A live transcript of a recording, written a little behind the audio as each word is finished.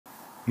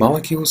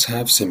Molecules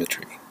have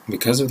symmetry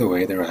because of the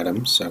way their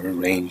atoms are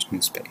arranged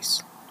in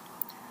space.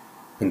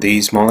 When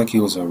these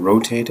molecules are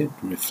rotated,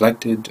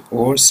 reflected,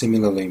 or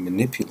similarly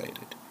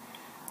manipulated,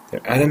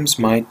 their atoms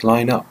might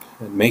line up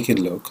and make it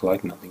look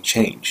like nothing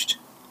changed.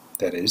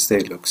 That is, they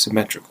look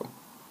symmetrical.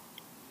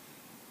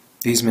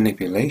 These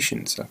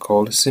manipulations are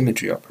called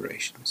symmetry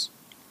operations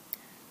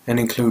and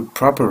include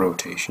proper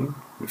rotation,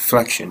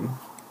 reflection,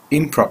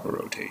 improper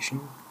rotation,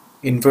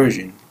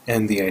 inversion,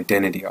 and the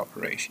identity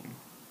operation.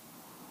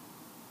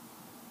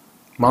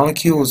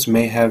 Molecules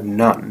may have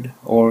none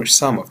or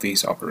some of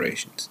these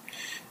operations.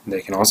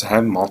 They can also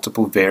have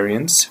multiple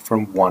variants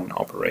from one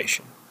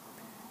operation.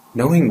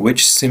 Knowing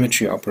which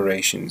symmetry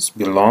operations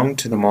belong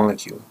to the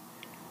molecule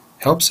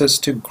helps us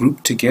to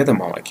group together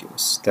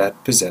molecules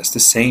that possess the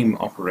same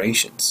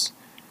operations,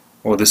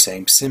 or the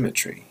same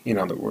symmetry, in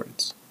other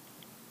words.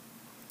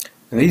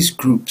 And these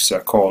groups are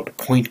called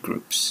point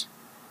groups,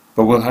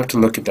 but we'll have to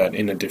look at that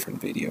in a different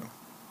video.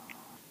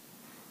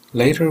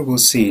 Later we'll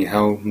see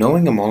how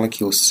knowing a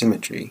molecule's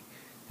symmetry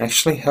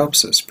actually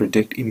helps us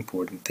predict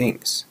important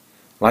things,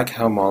 like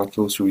how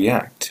molecules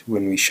react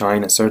when we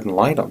shine a certain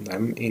light on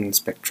them in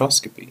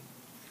spectroscopy,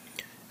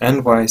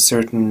 and why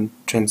certain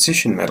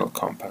transition metal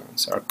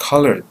compounds are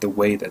colored the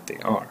way that they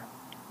are.